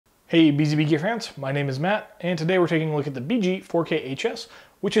Hey BZB Gear fans, my name is Matt, and today we're taking a look at the BG-4KHS,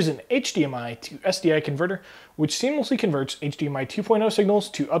 which is an HDMI to SDI converter, which seamlessly converts HDMI 2.0 signals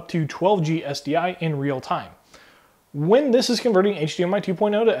to up to 12G SDI in real time. When this is converting HDMI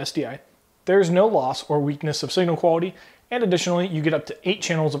 2.0 to SDI, there's no loss or weakness of signal quality, and additionally, you get up to 8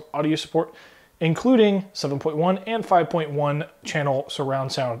 channels of audio support, including 7.1 and 5.1 channel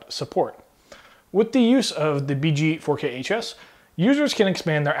surround sound support. With the use of the BG-4KHS, users can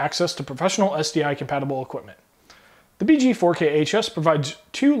expand their access to professional SDI compatible equipment. The BG-4KHS provides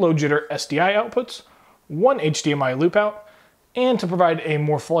 2 low jitter SDI outputs, 1 HDMI loop out, and to provide a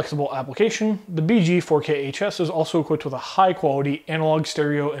more flexible application, the BG-4KHS is also equipped with a high quality analog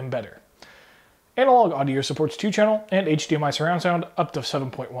stereo embedder. Analog audio supports 2 channel and HDMI surround sound up to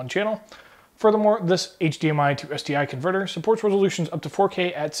 7.1 channel. Furthermore, this HDMI to SDI converter supports resolutions up to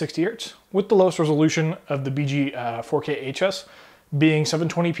 4K at 60 Hz, with the lowest resolution of the BG-4KHS being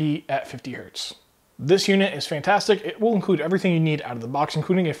 720p at 50 Hz. This unit is fantastic. It will include everything you need out of the box,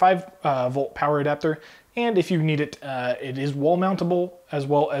 including a 5-volt power adapter, and if you need it, it is wall mountable, as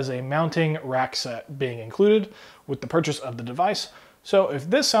well as a mounting rack set being included with the purchase of the device. So if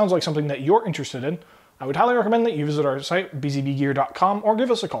this sounds like something that you're interested in, I would highly recommend that you visit our site, bzbgear.com, or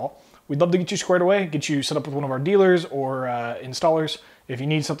give us a call. We'd love to get you squared away, get you set up with one of our dealers or installers if you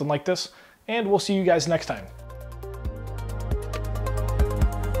need something like this, and we'll see you guys next time.